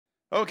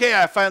Okay,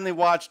 I finally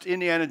watched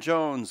Indiana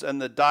Jones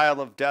and the Dial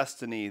of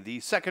Destiny,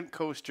 the second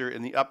coaster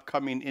in the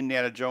upcoming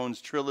Indiana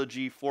Jones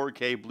trilogy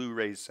 4K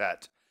Blu-ray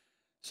set.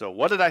 So,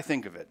 what did I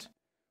think of it?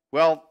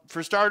 Well,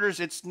 for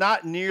starters, it's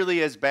not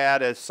nearly as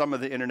bad as some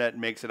of the internet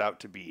makes it out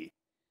to be.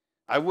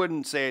 I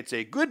wouldn't say it's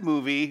a good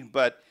movie,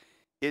 but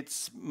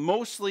it's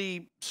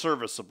mostly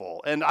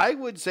serviceable. And I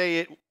would say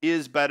it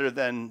is better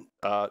than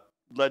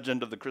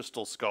Legend of the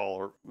Crystal Skull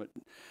or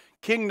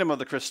Kingdom of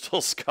the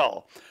Crystal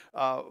Skull.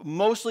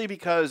 Mostly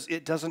because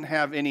it doesn't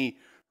have any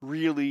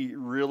really,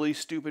 really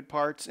stupid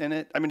parts in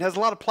it. I mean, it has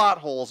a lot of plot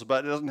holes,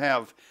 but it doesn't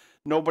have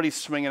nobody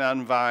swinging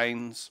on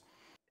vines.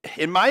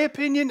 In my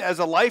opinion, as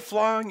a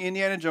lifelong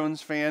Indiana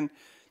Jones fan,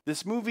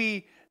 this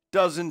movie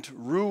doesn't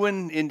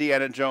ruin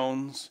Indiana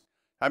Jones.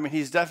 I mean,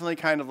 he's definitely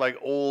kind of like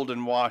old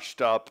and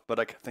washed up, but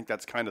I think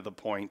that's kind of the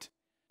point.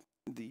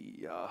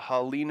 The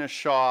Helena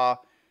Shaw,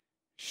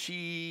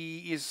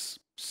 she is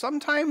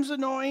sometimes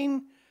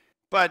annoying,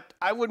 but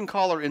I wouldn't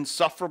call her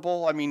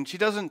insufferable. I mean, she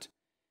doesn't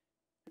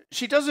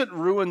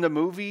ruin the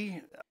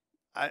movie.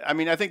 I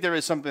mean, I think there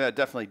is something that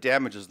definitely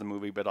damages the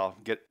movie, but I'll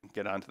get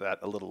onto that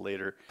a little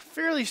later.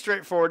 Fairly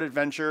straightforward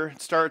adventure.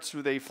 It starts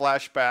with a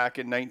flashback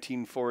in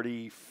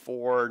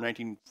 1944,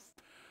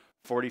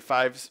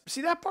 1945.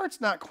 See, that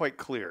part's not quite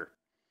clear.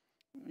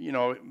 You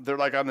know, they're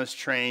like on this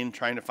train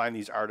trying to find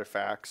these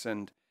artifacts,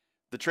 and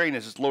the train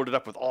is just loaded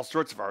up with all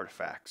sorts of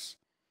artifacts.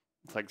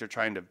 It's like they're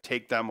trying to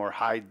take them or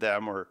hide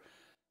them or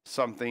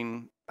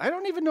something. I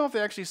don't even know if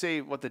they actually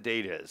say what the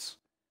date is.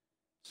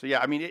 So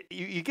yeah, I mean,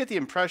 you get the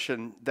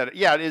impression that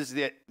it is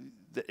it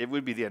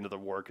would be the end of the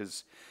war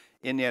because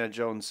Indiana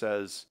Jones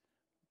says,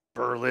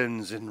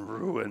 "Berlin's in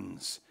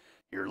ruins.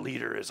 Your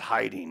leader is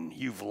hiding.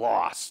 You've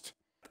lost."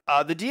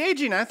 The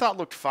de-aging I thought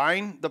looked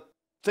fine. The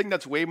thing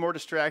that's way more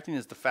distracting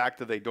is the fact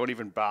that they don't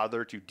even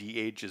bother to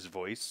de-age his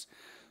voice.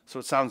 So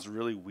it sounds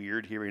really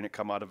weird hearing it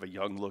come out of a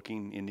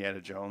young-looking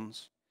Indiana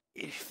Jones.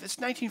 If it's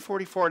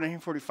 1944 and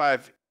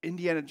 1945,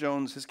 Indiana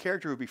Jones, his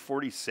character would be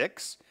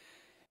 46.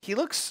 He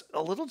looks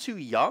a little too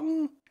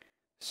young,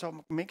 so it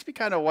makes me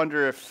kind of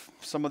wonder if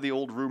some of the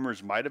old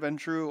rumors might have been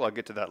true. I'll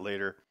get to that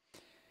later.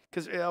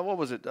 Because, what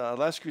was it?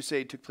 Last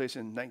Crusade took place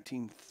in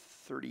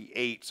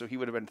 1938, so he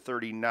would have been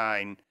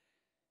 39.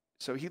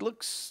 So he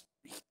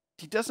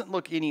doesn't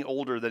look any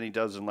older than he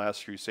does in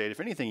Last Crusade. If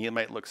anything, he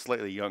might look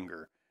slightly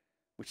younger,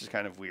 which is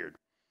kind of weird.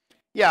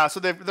 Yeah, so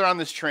they're on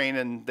this train,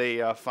 and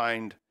they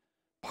find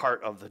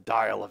part of the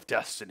Dial of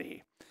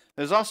Destiny.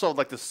 There's also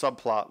like this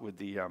subplot with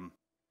the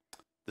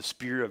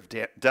Spear of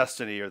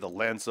Destiny or the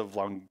Lance of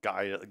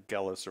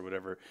Longinus or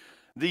whatever.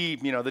 The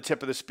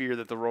tip of the spear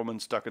that the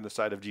Romans stuck in the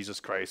side of Jesus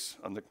Christ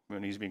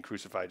when he's being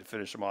crucified to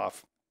finish him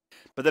off.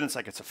 But then it's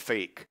like it's a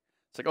fake.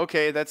 It's like,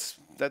 okay, that's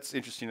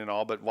interesting and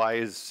all, but why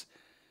is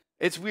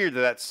it's weird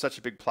that that's such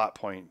a big plot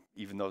point,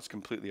 even though it's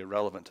completely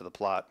irrelevant to the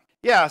plot.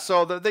 Yeah,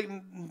 so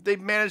they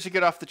manage to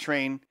get off the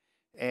train,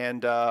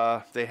 and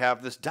they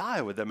have this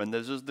die with them, and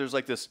there's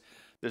like this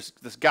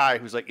guy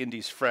who's like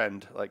Indy's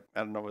friend, like I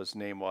don't know what his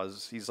name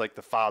was. He's like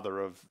the father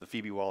of the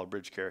Phoebe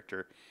Waller-Bridge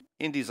character.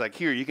 Indy's like,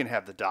 here, you can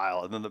have the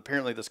dial, and then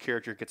apparently this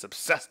character gets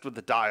obsessed with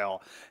the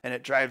dial, and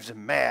it drives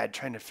him mad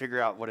trying to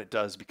figure out what it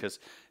does because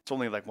it's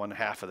only like one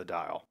half of the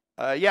dial.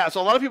 Yeah, so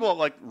a lot of people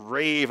like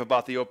rave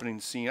about the opening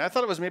scene. I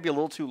thought it was maybe a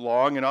little too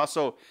long, and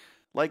also,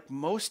 like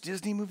most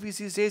Disney movies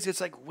these days,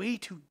 it's like way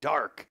too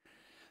dark.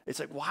 It's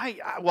like, why?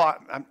 Well,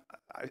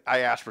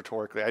 I asked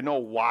rhetorically. I know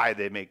why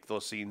they make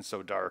those scenes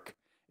so dark.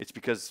 It's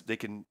because they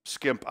can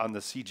skimp on the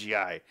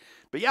CGI.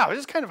 But yeah, it was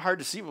just kind of hard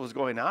to see what was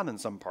going on in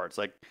some parts.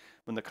 Like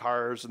when the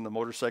cars and the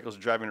motorcycles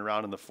are driving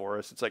around in the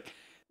forest, it's like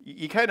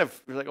you're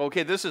like,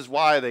 okay, this is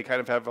why they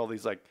kind of have all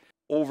these like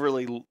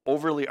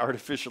overly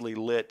artificially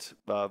lit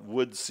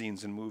wood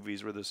scenes in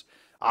movies where there's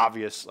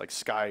obvious like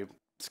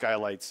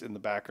skylights in the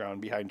background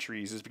behind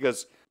trees, is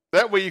because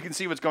that way you can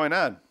see what's going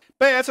on.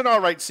 But yeah, it's an all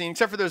right scene,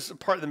 except for there's a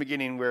part in the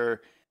beginning where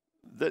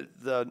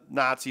the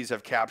Nazis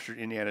have captured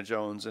Indiana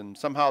Jones, and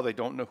somehow they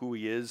don't know who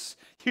he is.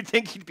 You'd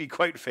think he'd be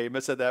quite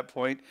famous at that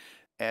point.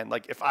 And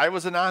like, if I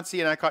was a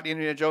Nazi and I caught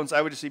Indiana Jones,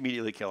 I would just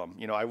immediately kill him.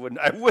 You know, I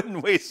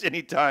wouldn't waste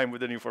any time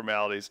with any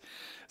formalities.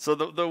 So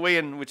the way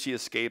in which he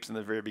escapes in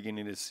the very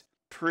beginning is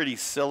pretty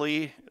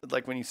silly.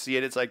 Like when you see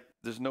it, it's like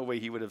there's no way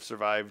he would have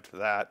survived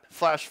that.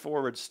 Flash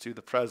forwards to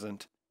the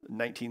present.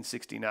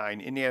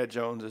 1969. Indiana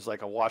Jones is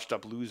like a washed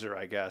up loser,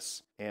 I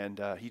guess. And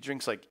he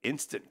drinks like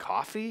instant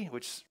coffee,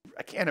 which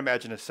I can't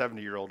imagine a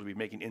 70-year-old would be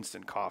making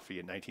instant coffee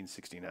in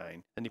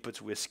 1969. And he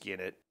puts whiskey in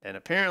it. And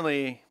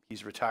apparently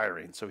he's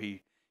retiring. So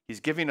he's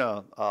giving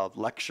a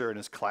lecture in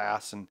his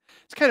class. And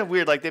it's kind of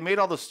weird. Like they made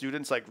all the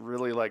students like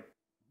really like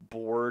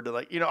bored.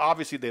 Like, you know,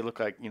 obviously they look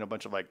like, you know, a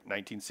bunch of like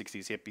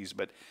 1960s hippies,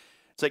 but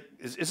it's like,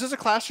 is this a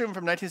classroom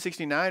from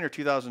 1969 or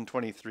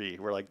 2023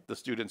 where like the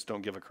students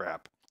don't give a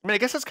crap? I mean, I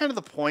guess that's kind of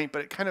the point,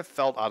 but it kind of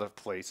felt out of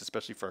place,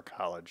 especially for a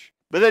college.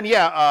 But then,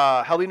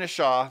 yeah, Helena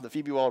Shaw, the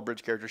Phoebe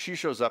Waller-Bridge character, she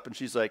shows up and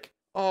she's like,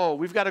 "Oh,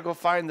 we've got to go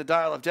find the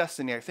Dial of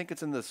Destiny. I think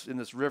it's in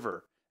this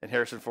river." And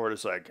Harrison Ford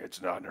is like,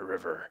 "It's not in a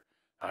river.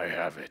 I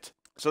have it."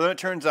 So then it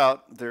turns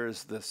out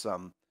there's this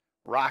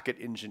rocket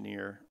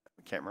engineer.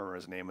 I can't remember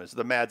his name is,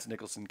 the Mads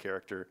Mikkelsen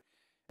character.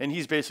 And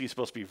he's basically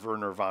supposed to be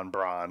Werner von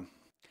Braun.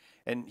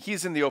 And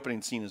he's in the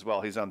opening scene as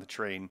well. He's on the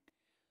train.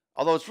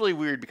 Although it's really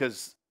weird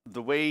because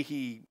the way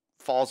he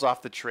falls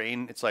off the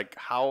train, it's like,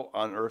 how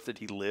on earth did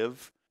he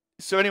live?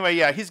 So anyway,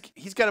 yeah,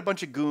 he's got a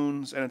bunch of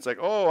goons, and it's like,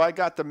 oh, I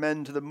got the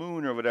men to the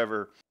moon or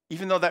whatever,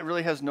 even though that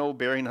really has no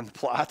bearing on the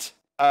plot.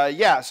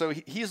 Yeah, so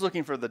he's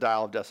looking for the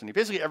Dial of Destiny.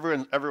 Basically,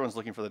 everyone's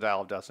looking for the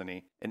Dial of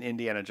Destiny, and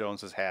Indiana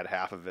Jones has had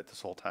half of it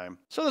this whole time.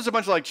 So there's a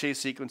bunch of like chase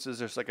sequences.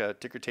 There's like a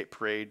ticker tape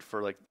parade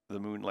for like the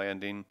moon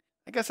landing.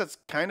 I guess that's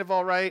kind of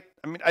all right.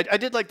 I mean, I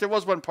did like, there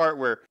was one part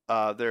where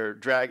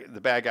the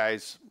bad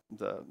guys,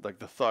 the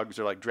thugs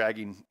are like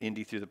dragging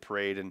Indy through the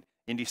parade, and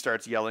Indy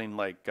starts yelling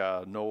like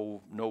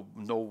no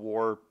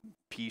war,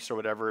 peace or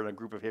whatever in a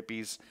group of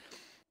hippies,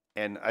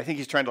 and I think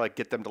he's trying to like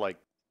get them to like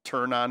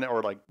turn on it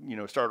or like, you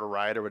know, start a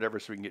riot or whatever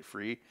so we can get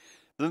free.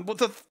 The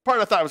part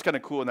I thought was kind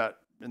of cool in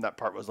that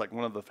part was like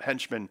one of the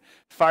henchmen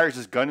fires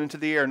his gun into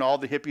the air and all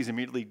the hippies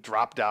immediately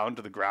drop down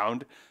to the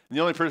ground. And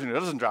the only person who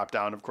doesn't drop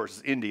down, of course,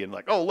 is Indy. And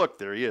like, oh, look,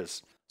 there he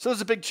is. So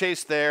there's a big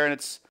chase there. And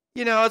it's,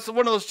 you know, it's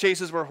one of those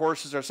chases where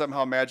horses are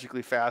somehow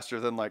magically faster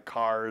than like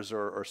cars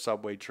or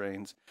subway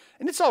trains.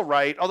 And it's all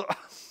right. Although,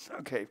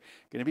 okay,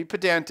 going to be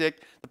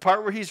pedantic. The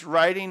part where he's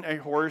riding a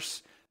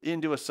horse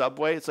into a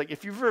subway, it's like,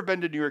 if you've ever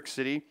been to New York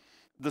City,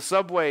 the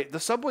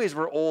subways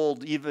were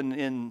old even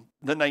in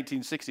the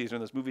 1960s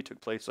when this movie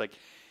took place. Like,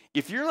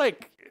 if you're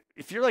like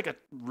a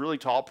really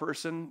tall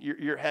person,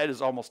 your head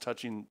is almost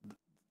touching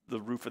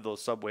the roof of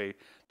those subway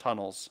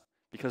tunnels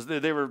because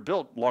they were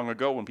built long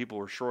ago when people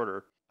were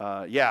shorter.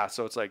 Yeah,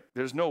 so it's like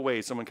there's no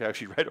way someone could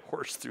actually ride a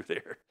horse through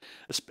there.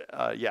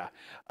 Yeah,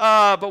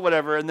 but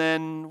whatever. And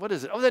then what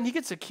is it? Oh, then he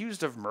gets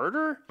accused of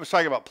murder. I was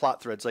talking about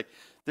plot threads. Like,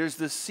 there's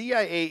this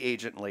CIA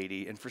agent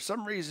lady, and for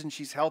some reason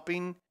she's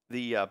helping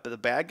the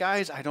bad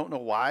guys. I don't know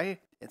why.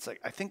 It's like,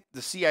 I think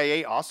the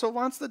CIA also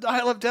wants the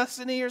Dial of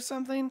Destiny or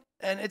something.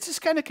 And it's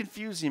just kind of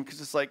confusing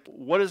because it's like,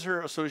 what is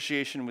her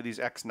association with these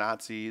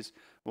ex-Nazis?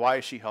 Why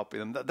is she helping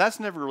them? That's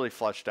never really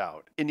fleshed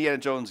out. Indiana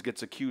Jones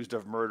gets accused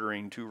of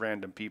murdering 2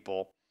 random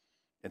people.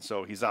 And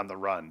so he's on the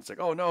run. It's like,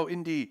 oh no,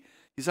 Indy,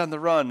 he's on the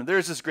run. And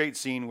there's this great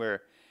scene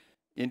where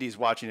Indy's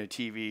watching a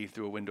TV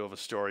through a window of a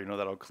store, you know,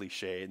 that old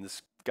cliche. And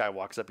this guy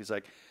walks up, he's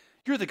like,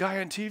 you're the guy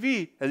on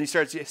TV. And he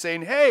starts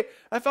saying, hey,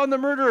 I found the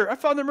murderer. I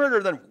found the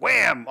murderer. Then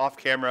wham, off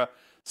camera,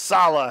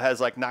 Sala has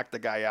like knocked the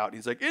guy out.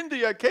 He's like,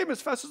 Indy, I came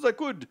as fast as I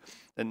could.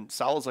 And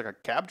Sala's like a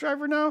cab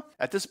driver now.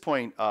 At this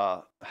point,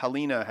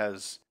 Helena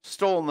has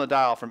stolen the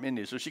dial from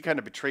Indy, so she kind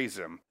of betrays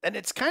him. And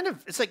it's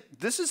like,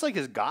 this is like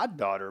his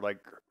goddaughter. Like,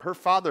 her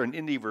father and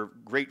Indy were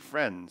great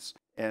friends.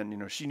 And, you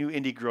know, she knew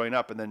Indy growing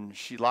up, and then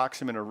she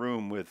locks him in a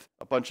room with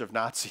a bunch of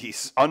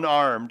Nazis,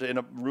 unarmed, in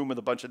a room with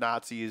a bunch of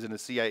Nazis and a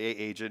CIA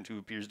agent who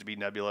appears to be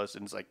nebulous.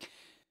 And it's like,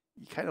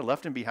 you kind of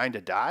left him behind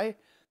to die?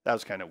 That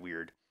was kind of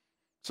weird.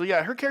 So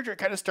yeah, her character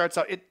kind of starts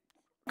out, it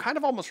kind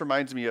of almost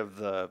reminds me of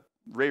the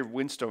Ray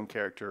Winstone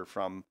character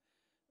from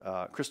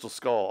Crystal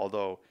Skull,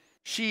 although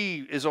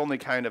she is only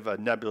kind of a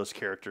nebulous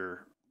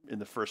character in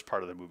the first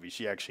part of the movie.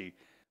 She actually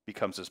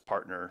becomes his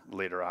partner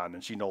later on,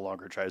 and she no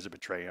longer tries to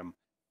betray him.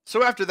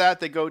 So after that,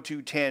 they go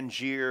to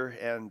Tangier,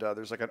 and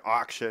there's like an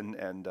auction,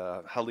 and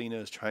Helena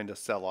is trying to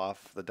sell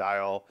off the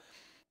dial.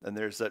 And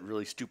there's that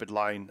really stupid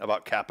line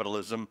about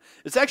capitalism.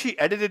 It's actually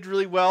edited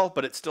really well,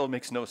 but it still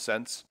makes no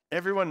sense.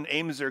 Everyone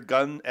aims their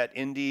gun at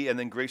Indy and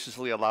then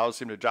graciously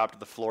allows him to drop to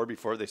the floor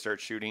before they start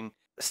shooting.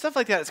 Stuff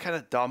like that is kind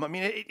of dumb. I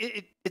mean,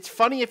 it's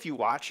funny if you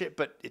watch it,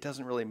 but it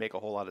doesn't really make a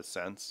whole lot of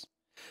sense.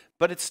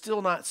 But it's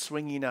still not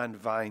swinging on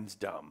vines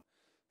dumb.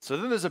 So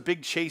then there's a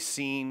big chase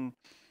scene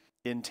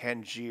in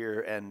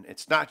Tangier, and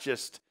it's not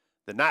just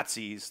the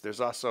Nazis.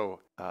 There's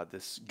also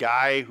this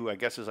guy who I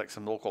guess is like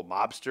some local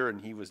mobster,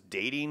 and he was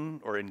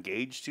dating or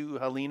engaged to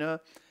Helena.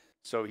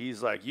 So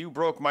he's like, you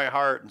broke my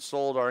heart and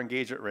sold our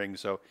engagement ring.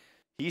 So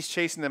he's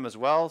chasing them as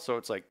well. So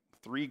it's like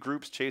 3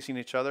 groups chasing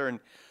each other. And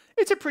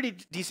it's a pretty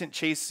decent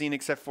chase scene,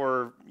 except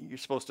for you're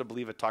supposed to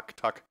believe a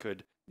tuk-tuk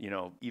could, you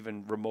know,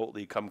 even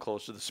remotely come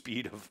close to the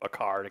speed of a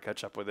car to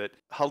catch up with it.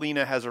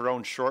 Helena has her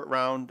own short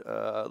round,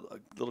 a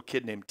little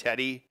kid named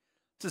Teddy.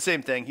 It's the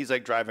same thing. He's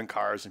like driving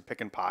cars and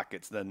picking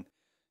pockets. Then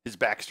his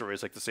backstory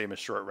is like the same as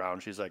Short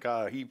Round. She's like,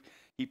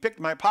 he picked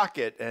my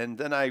pocket, and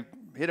then I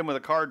hit him with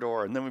a car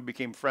door, and then we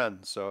became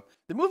friends. So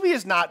the movie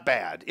is not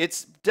bad.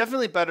 It's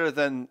definitely better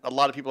than a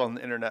lot of people on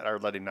the internet are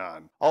letting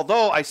on.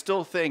 Although I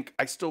still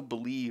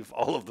believe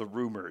all of the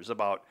rumors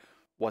about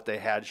what they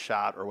had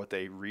shot or what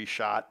they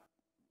reshot,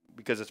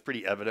 because it's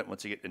pretty evident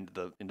once you get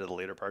into the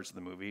later parts of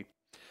the movie.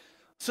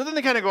 So then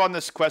they kind of go on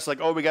this quest, like,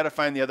 oh, we got to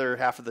find the other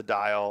half of the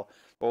dial.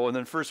 Oh, and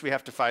then first we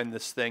have to find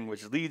this thing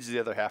which leads to the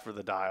other half of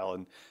the dial.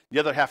 And the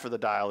other half of the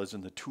dial is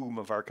in the tomb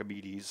of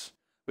Archimedes,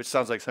 which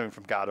sounds like something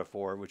from God of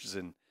War, which is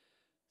in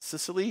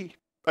Sicily,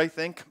 I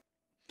think.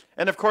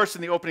 And of course,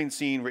 in the opening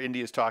scene where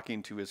Indy is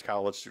talking to his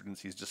college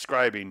students, he's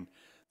describing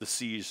the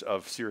siege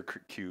of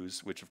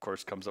Syracuse, which of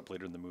course comes up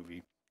later in the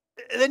movie.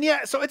 And then,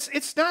 yeah, so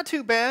it's not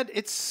too bad.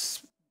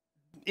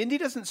 Indy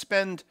doesn't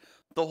spend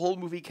the whole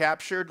movie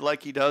captured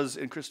like he does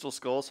in Crystal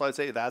Skull, so I'd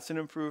say that's an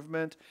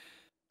improvement.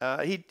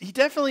 He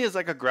definitely is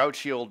like a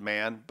grouchy old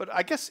man, but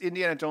I guess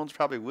Indiana Jones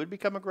probably would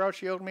become a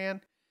grouchy old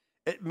man.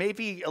 It may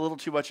be a little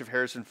too much of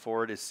Harrison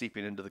Ford is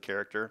seeping into the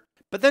character.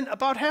 But then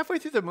about halfway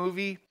through the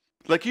movie,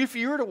 like if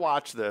you were to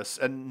watch this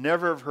and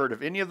never have heard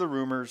of any of the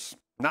rumors,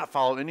 not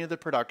follow any of the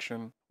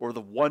production, or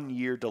the 1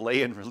 year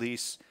delay in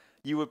release,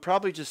 you would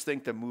probably just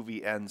think the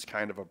movie ends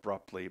kind of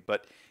abruptly.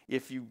 But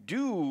if you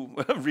do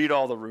read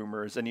all the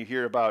rumors and you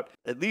hear about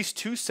at least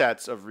 2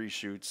 sets of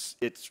reshoots,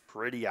 it's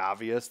pretty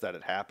obvious that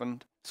it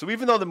happened. So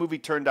even though the movie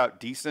turned out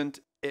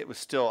decent, it was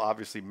still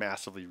obviously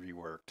massively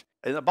reworked.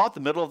 And about the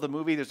middle of the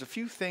movie, there's a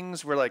few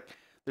things where like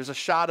there's a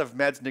shot of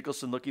Mads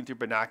Mikkelsen looking through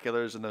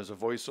binoculars and there's a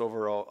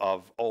voiceover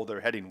of oh,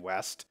 they're heading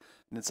west.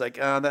 And it's like,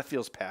 that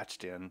feels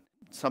patched in.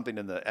 Something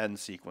in the end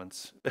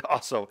sequence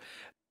also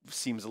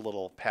seems a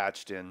little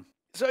patched in.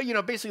 So,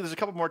 basically there's a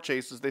couple more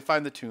chases. They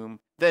find the tomb.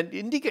 Then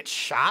Indy gets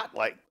shot,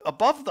 like,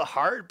 above the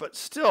heart, but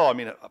still,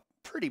 a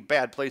pretty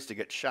bad place to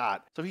get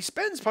shot. So he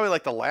spends probably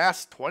like the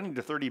last 20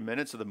 to 30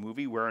 minutes of the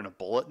movie wearing a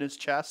bullet in his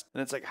chest.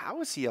 And it's like, how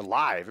is he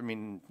alive?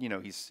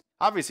 He's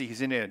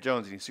Indiana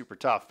Jones and he's super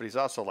tough, but he's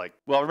also like,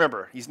 well,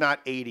 remember, he's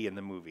not 80 in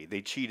the movie.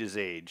 They cheat his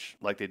age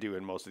like they do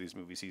in most of these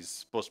movies. He's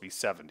supposed to be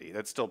 70.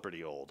 That's still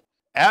pretty old.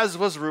 As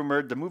was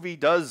rumored, the movie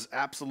does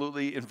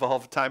absolutely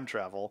involve time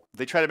travel.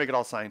 They try to make it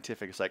all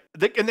scientific. It's like,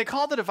 they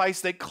call the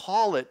device, they don't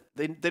call it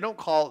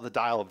the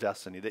Dial of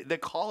Destiny. They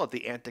call it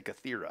the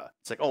Antikythera.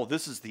 It's like, oh,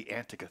 this is the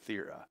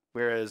Antikythera.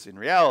 Whereas in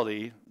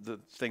reality, the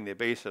thing they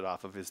base it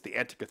off of is the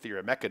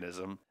Antikythera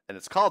mechanism. And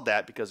it's called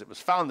that because it was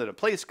found at a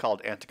place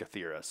called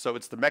Antikythera. So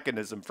it's the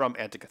mechanism from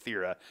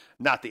Antikythera,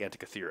 not the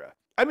Antikythera.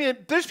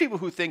 There's people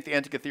who think the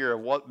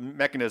Antikythera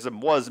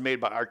mechanism was made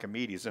by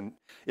Archimedes, and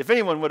if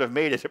anyone would have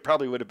made it, it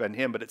probably would have been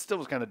him, but it still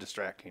was kind of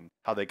distracting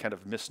how they kind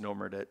of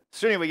misnomered it.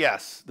 So anyway,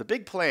 yes, the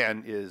big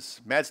plan is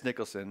Mads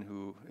Mikkelsen,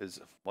 who is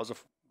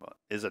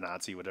a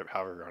Nazi,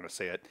 however you want to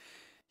say it.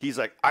 He's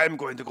like, I'm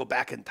going to go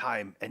back in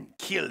time and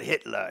kill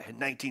Hitler in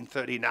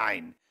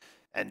 1939,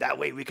 and that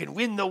way we can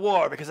win the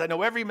war because I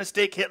know every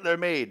mistake Hitler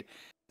made.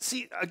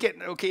 See,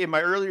 again, okay, in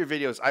my earlier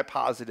videos, I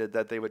posited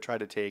that they would try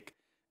to take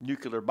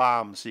nuclear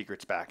bomb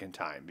secrets back in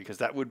time because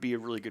that would be a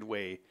really good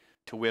way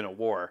to win a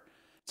war.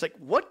 It's like,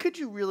 what could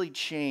you really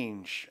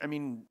change?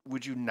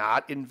 Would you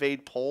not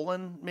invade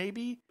Poland,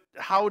 maybe?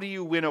 How do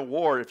you win a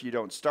war if you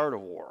don't start a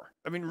war?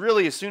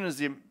 Really, as soon as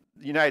the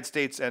United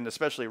States and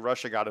especially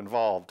Russia got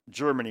involved,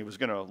 Germany was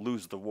going to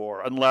lose the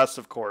war, unless,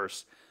 of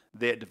course,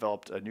 they had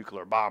developed a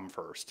nuclear bomb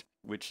first,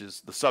 which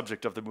is the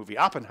subject of the movie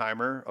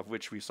Oppenheimer, of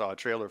which we saw a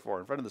trailer for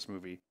in front of this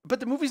movie. But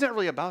the movie's not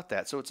really about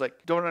that. So it's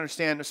like, don't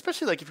understand,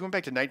 especially like if you went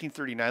back to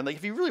 1939, like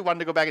if you really wanted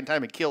to go back in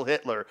time and kill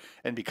Hitler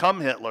and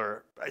become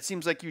Hitler, it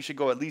seems like you should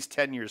go at least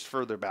 10 years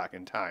further back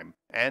in time.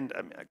 And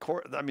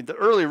the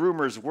early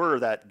rumors were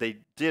that they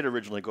did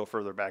originally go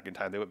further back in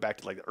time. They went back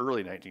to like the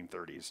early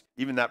 1930s.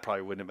 Even that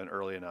probably wouldn't have been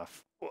early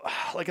enough.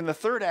 Like in the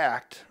third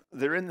act,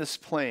 they're in this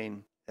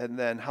plane. And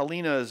then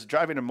Helena is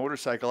driving a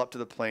motorcycle up to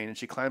the plane, and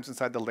she climbs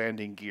inside the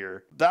landing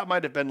gear. That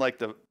might have been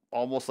like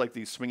almost like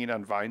the swinging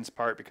on vines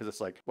part, because it's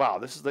like, wow,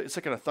 it's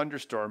like in a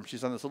thunderstorm.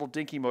 She's on this little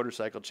dinky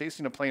motorcycle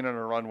chasing a plane on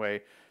a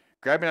runway,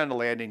 grabbing on the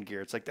landing gear.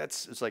 It's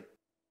like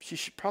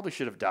she probably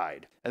should have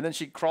died. And then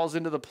she crawls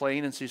into the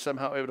plane, and she's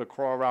somehow able to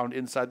crawl around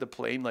inside the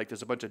plane like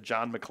there's a bunch of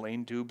John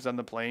McClane tubes on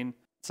the plane.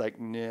 It's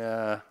like,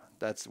 nah,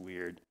 that's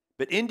weird.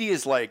 But Indy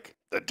is like,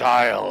 the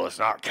dial is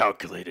not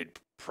calculated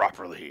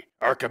properly.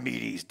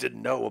 Archimedes didn't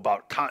know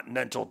about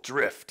continental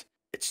drift.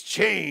 It's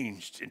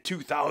changed in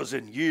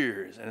 2,000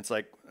 years. And it's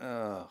like,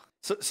 oh.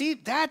 So see,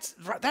 that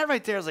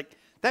right there is like,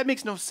 that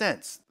makes no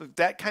sense.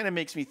 That kind of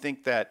makes me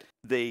think that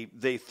they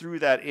threw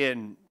that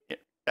in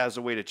as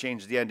a way to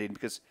change the ending,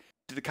 because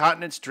do the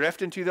continents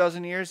drift in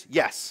 2,000 years?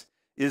 Yes.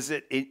 Is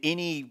it in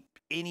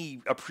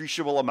any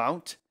appreciable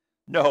amount?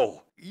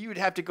 No. You'd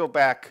have to go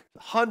back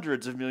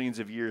hundreds of millions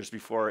of years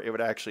before it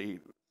would actually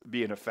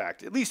be in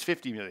effect. At least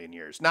 50 million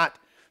years, not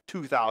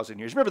 2,000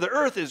 years. Remember, the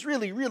Earth is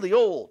really, really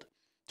old.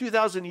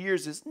 2,000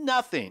 years is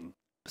nothing.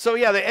 So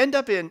yeah, they end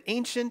up in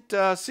ancient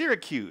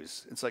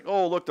Syracuse. It's like,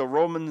 oh, look, the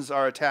Romans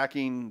are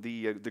attacking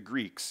the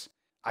Greeks.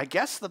 I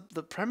guess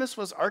the premise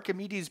was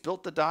Archimedes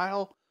built the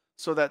dial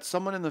so that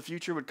someone in the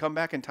future would come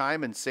back in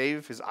time and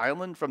save his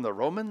island from the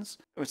Romans.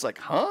 It's like,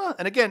 huh?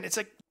 And again, it's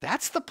like,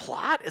 that's the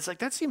plot? It's like,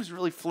 that seems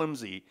really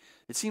flimsy.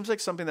 It seems like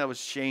something that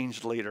was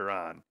changed later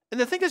on. And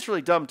the thing that's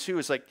really dumb, too,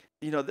 is like,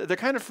 they're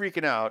kind of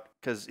freaking out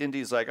because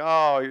Indy's like,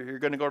 oh, you're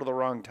going to go to the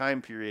wrong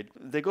time period.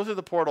 They go through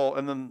the portal,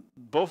 and then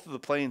both of the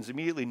planes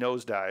immediately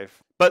nosedive.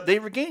 But they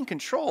regain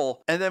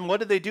control, and then what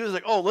did they do? Is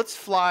like, oh, let's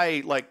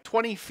fly like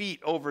 20 feet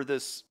over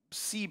this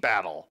sea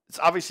battle. It's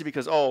obviously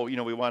because, we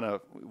want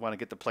to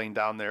get the plane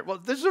down there. Well,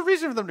 there's a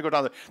reason for them to go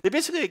down there. They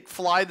basically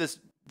fly this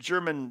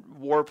German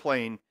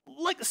warplane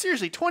like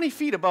seriously 20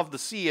 feet above the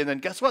sea, and then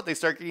guess what? They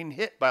start getting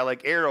hit by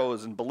like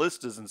arrows and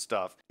ballistas and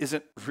stuff.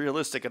 Isn't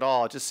realistic at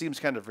all. It just seems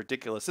kind of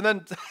ridiculous. And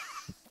then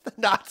the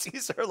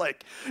Nazis are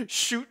like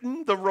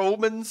shooting the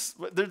Romans.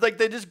 They're like,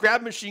 they just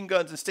grab machine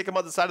guns and stick them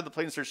on the side of the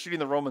plane and start shooting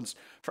the Romans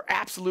for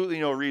absolutely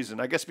no reason.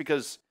 I guess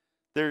because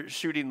they're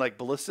shooting like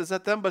ballistas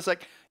at them, but it's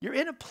like, you're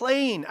in a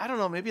plane. I don't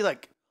know, maybe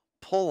like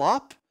pull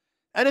up.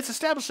 And it's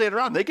established later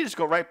on they can just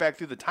go right back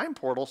through the time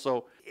portal.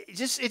 So it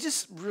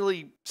just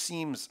really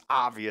seems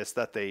obvious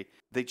that they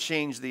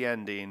changed the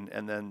ending,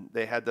 and then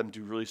they had them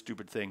do really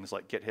stupid things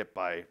like get hit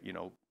by,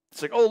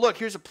 it's like, oh, look,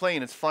 here's a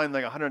plane. It's flying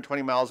like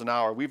 120 miles an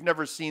hour. We've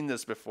never seen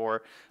this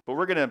before, but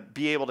we're going to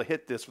be able to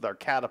hit this with our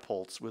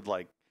catapults with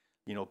like,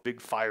 big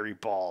fiery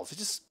balls. It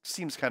just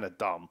seems kind of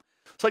dumb.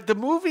 It's like the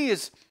movie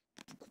is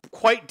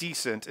quite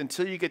decent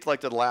until you get to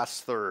like the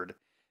last third.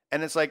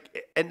 And it's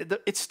like,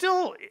 it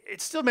still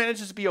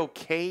manages to be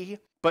okay,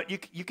 but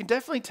you can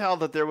definitely tell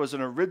that there was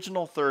an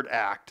original third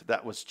act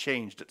that was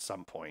changed at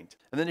some point.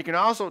 And then you can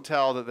also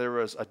tell that there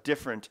was a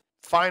different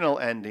final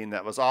ending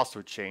that was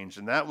also changed,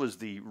 and that was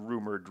the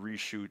rumored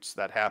reshoots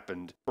that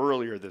happened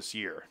earlier this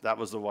year. That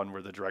was the one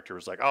where the director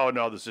was like, oh,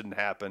 no, this didn't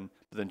happen.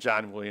 But then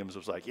John Williams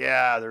was like,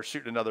 yeah, they're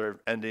shooting another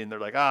ending. They're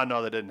like, oh,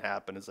 no, that didn't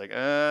happen. It's like,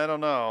 I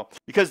don't know.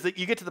 Because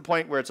you get to the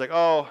point where it's like,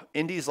 oh,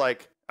 Indy's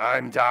like,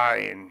 I'm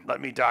dying.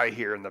 Let me die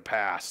here in the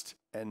past.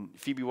 And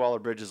Phoebe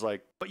Waller-Bridge is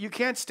like, but you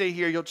can't stay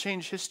here. You'll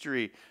change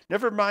history.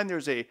 Never mind,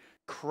 there's a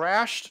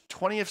crashed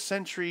 20th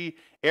century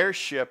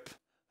airship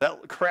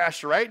that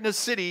crashed right in the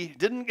city. It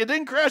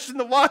didn't crash in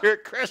the water.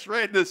 It crashed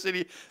right in the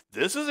city.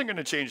 This isn't going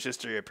to change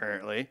history,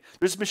 apparently.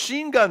 There's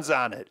machine guns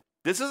on it.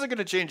 This isn't going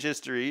to change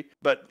history,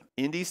 but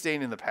Indy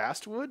staying in the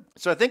past would.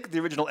 So I think the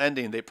original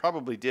ending, they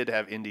probably did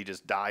have Indy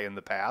just die in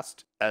the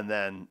past, and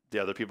then the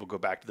other people go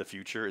back to the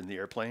future in the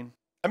airplane.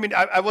 I mean,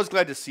 I was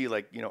glad to see,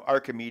 like,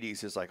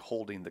 Archimedes is like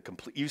holding the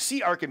complete. You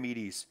see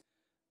Archimedes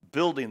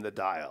building the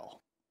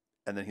dial,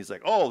 and then he's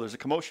like, oh, there's a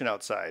commotion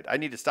outside. I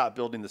need to stop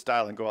building this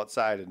dial and go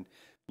outside and,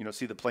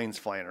 see the planes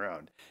flying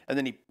around. And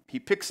then he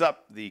picks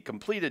up the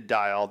completed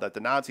dial that the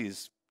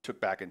Nazis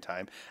took back in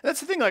time. And that's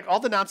the thing, like,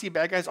 all the Nazi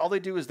bad guys, all they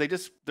do is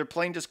their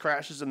plane just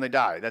crashes and they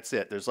die. That's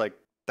it.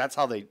 That's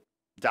how they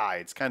die.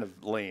 It's kind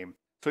of lame.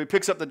 So he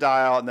picks up the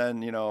dial, and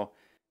then,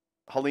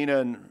 Helena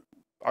and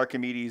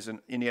Archimedes and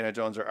Indiana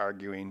Jones are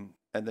arguing,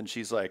 and then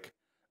she's like,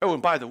 oh,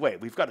 and by the way,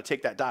 we've got to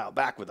take that dial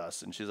back with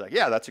us. And she's like,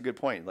 yeah, that's a good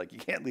point. Like, you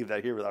can't leave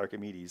that here with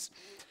Archimedes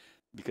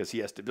because he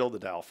has to build the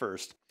dial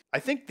first. I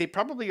think they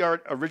probably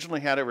originally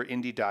had it where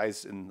Indy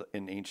dies in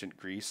ancient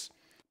Greece,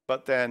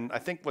 but then I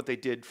think what they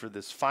did for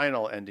this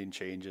final ending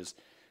change is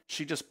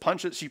she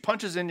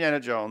punches Indiana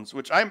Jones,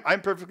 which I'm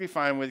perfectly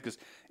fine with, because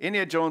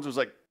Indiana Jones was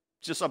like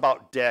just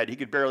about dead. He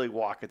could barely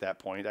walk at that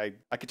point. I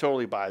could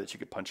totally buy that she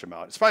could punch him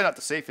out. It's probably not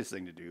the safest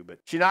thing to do, but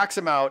she knocks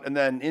him out, and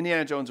then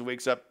Indiana Jones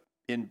wakes up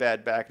in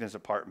bed back in his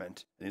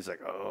apartment, and he's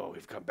like, oh,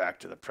 we've come back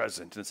to the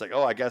present. And it's like,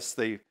 oh, I guess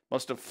they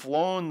must have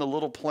flown the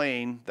little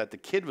plane that the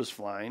kid was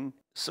flying.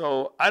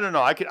 So I don't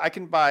know. I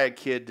can buy a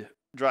kid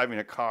driving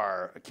a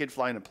car, a kid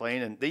flying a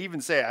plane, and they even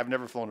say, I've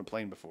never flown a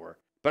plane before.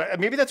 But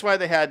maybe that's why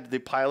they had the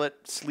pilot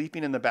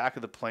sleeping in the back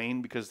of the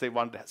plane, because they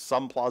wanted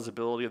some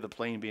plausibility of the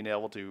plane being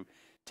able to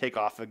take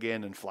off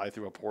again and fly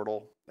through a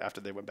portal after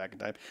they went back in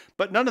time.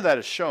 But none of that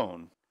is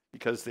shown,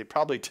 because they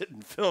probably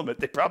didn't film it.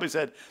 They probably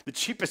said the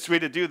cheapest way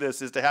to do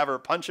this is to have her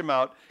punch him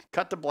out,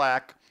 cut to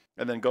black,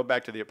 and then go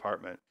back to the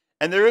apartment.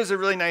 And there is a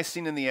really nice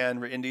scene in the end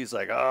where Indy's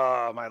like,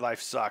 oh, my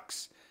life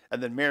sucks.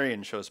 And then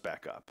Marion shows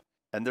back up,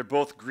 and they're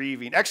both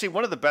grieving. Actually,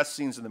 one of the best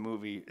scenes in the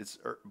movie is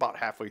about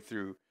halfway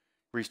through,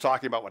 where he's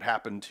talking about what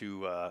happened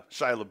to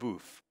Shia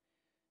LaBeouf.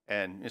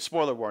 And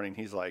spoiler warning,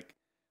 he's like,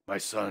 my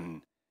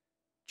son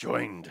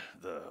joined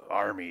the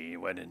army,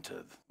 went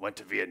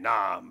to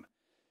Vietnam.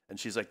 And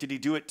she's like, did he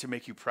do it to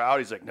make you proud?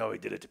 He's like, no, he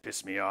did it to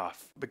piss me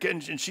off. But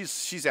and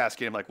she's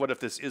asking him, like, what if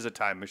this is a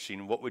time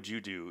machine? What would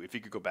you do if you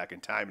could go back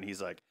in time? And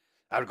he's like,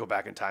 I would go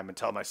back in time and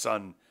tell my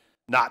son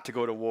not to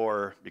go to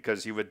war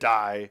because he would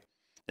die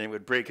and it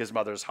would break his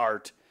mother's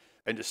heart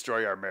and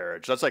destroy our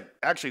marriage. That's like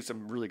actually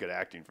some really good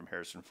acting from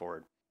Harrison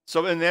Ford.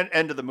 So in the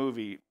end of the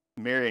movie,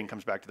 Marion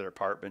comes back to their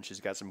apartment. She's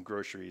got some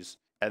groceries,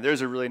 and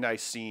there's a really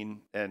nice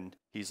scene, and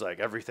he's like,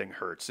 everything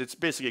hurts. It's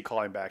basically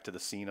calling back to the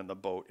scene on the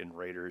boat in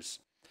Raiders.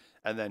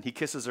 And then he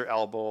kisses her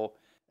elbow,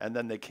 and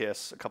then they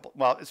kiss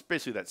it's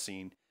basically that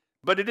scene,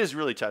 but it is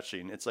really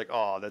touching. It's like,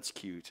 oh, that's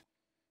cute.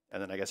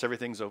 And then I guess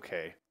everything's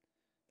okay.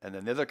 And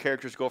then the other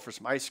characters go for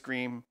some ice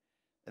cream,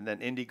 and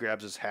then Indy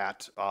grabs his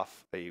hat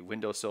off a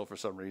windowsill for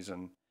some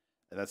reason,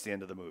 and that's the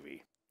end of the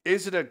movie.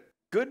 Is it a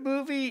good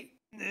movie?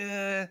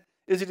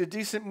 Is it a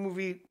decent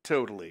movie?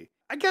 Totally.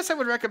 I guess I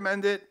would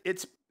recommend it.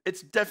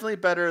 It's definitely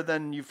better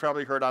than you've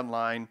probably heard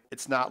online.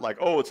 It's not like,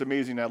 oh, it's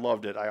amazing, I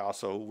loved it. I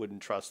also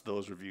wouldn't trust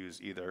those reviews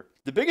either.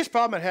 The biggest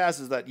problem it has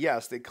is that,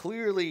 yes, they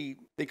clearly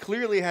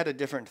had a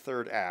different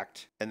third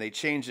act, and they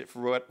changed it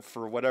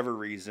for whatever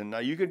reason. Now,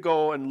 you could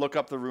go and look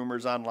up the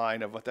rumors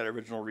online of what that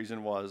original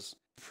reason was.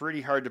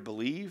 Pretty hard to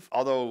believe,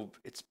 although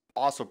it's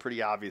also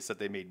pretty obvious that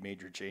they made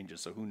major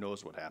changes, so who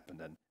knows what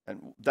happened.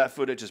 And that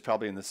footage is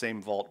probably in the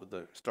same vault with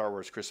the Star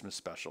Wars Christmas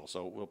special,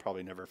 so we'll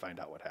probably never find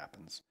out what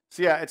happens.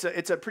 So yeah,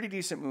 it's a pretty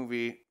decent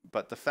movie,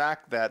 but the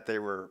fact that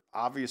there were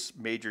obvious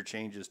major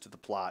changes to the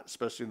plot,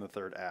 especially in the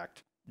third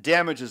act,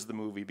 damages the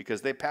movie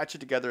because they patch it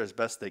together as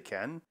best they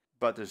can,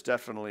 but there's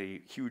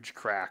definitely huge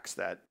cracks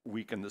that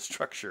weaken the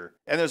structure.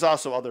 And there's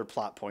also other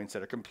plot points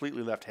that are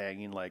completely left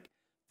hanging, like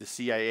the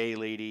CIA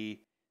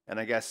lady, and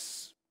I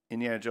guess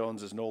Indiana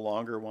Jones is no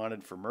longer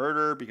wanted for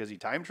murder because he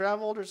time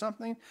traveled or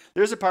something.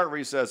 There's a part where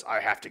he says, I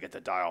have to get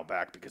the dial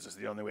back because it's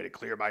the only way to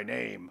clear my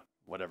name.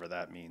 Whatever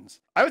that means.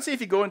 I would say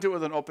if you go into it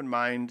with an open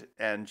mind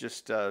and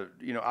just,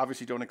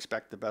 obviously don't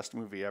expect the best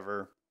movie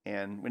ever.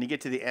 And when you get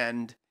to the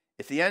end,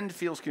 if the end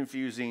feels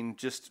confusing,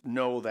 just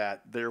know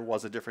that there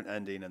was a different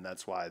ending and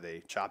that's why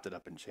they chopped it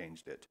up and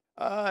changed it.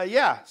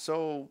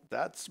 So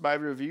that's my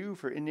review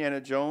for Indiana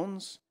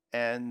Jones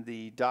and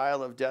the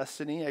Dial of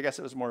Destiny. I guess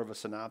it was more of a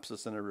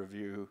synopsis than a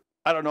review.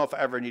 I don't know if I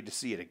ever need to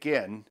see it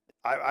again.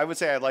 I would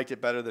say I liked it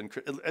better than,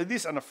 at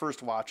least on the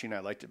first watching,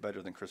 I liked it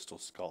better than Crystal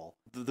Skull.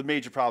 The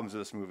major problems of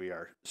this movie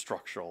are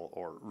structural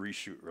or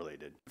reshoot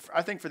related.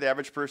 I think for the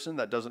average person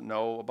that doesn't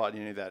know about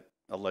any of that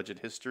alleged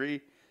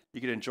history, you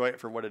can enjoy it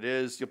for what it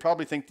is. You'll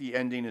probably think the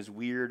ending is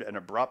weird and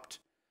abrupt,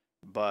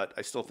 but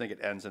I still think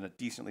it ends in a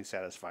decently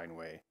satisfying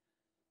way.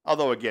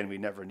 Although, again, we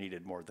never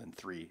needed more than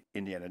 3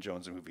 Indiana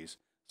Jones movies.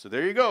 So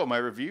there you go, my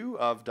review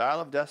of Dial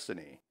of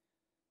Destiny.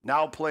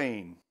 Now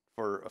playing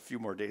for a few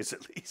more days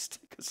at least,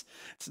 because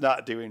it's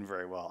not doing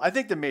very well. I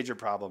think the major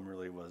problem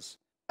really was,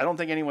 I don't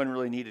think anyone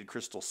really needed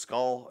Crystal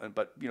Skull,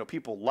 but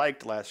people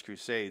liked Last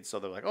Crusade, so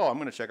they're like, oh, I'm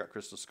going to check out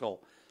Crystal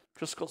Skull.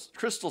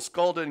 Crystal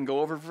Skull didn't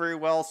go over very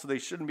well, so they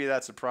shouldn't be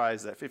that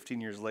surprised that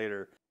 15 years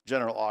later,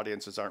 general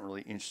audiences aren't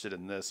really interested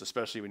in this,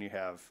 especially when you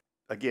have,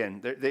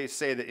 again, they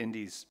say that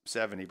Indy's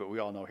 70, but we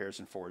all know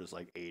Harrison Ford is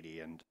like 80,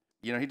 and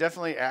he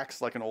definitely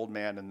acts like an old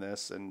man in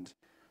this, and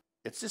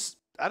it's just,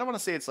 I don't want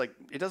to say it's like,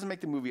 it doesn't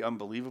make the movie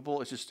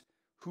unbelievable. It's just,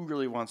 who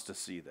really wants to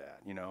see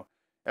that?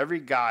 Every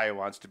guy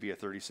wants to be a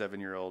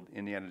 37-year-old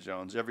Indiana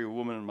Jones. Every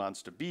woman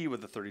wants to be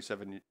with a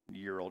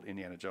 37-year-old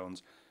Indiana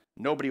Jones.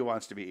 Nobody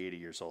wants to be 80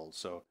 years old.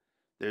 So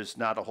there's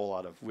not a whole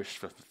lot of wish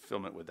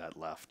fulfillment with that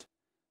left.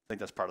 I think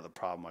that's part of the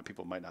problem why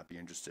people might not be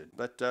interested.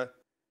 But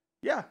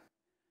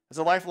as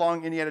a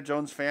lifelong Indiana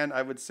Jones fan,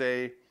 I would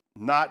say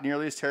not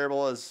nearly as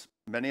terrible as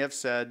many have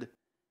said.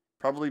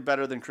 Probably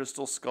better than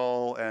Crystal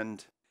Skull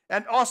and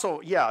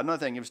also, another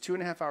thing, it was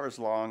 2.5 hours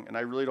long, and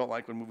I really don't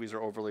like when movies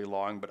are overly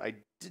long, but I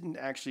didn't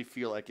actually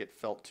feel like it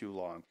felt too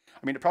long.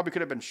 I mean, it probably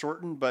could have been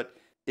shortened, but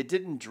it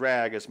didn't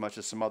drag as much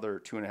as some other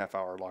 2.5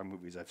 hour long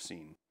movies I've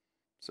seen.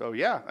 So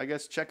I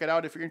guess check it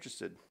out if you're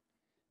interested.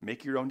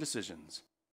 Make your own decisions.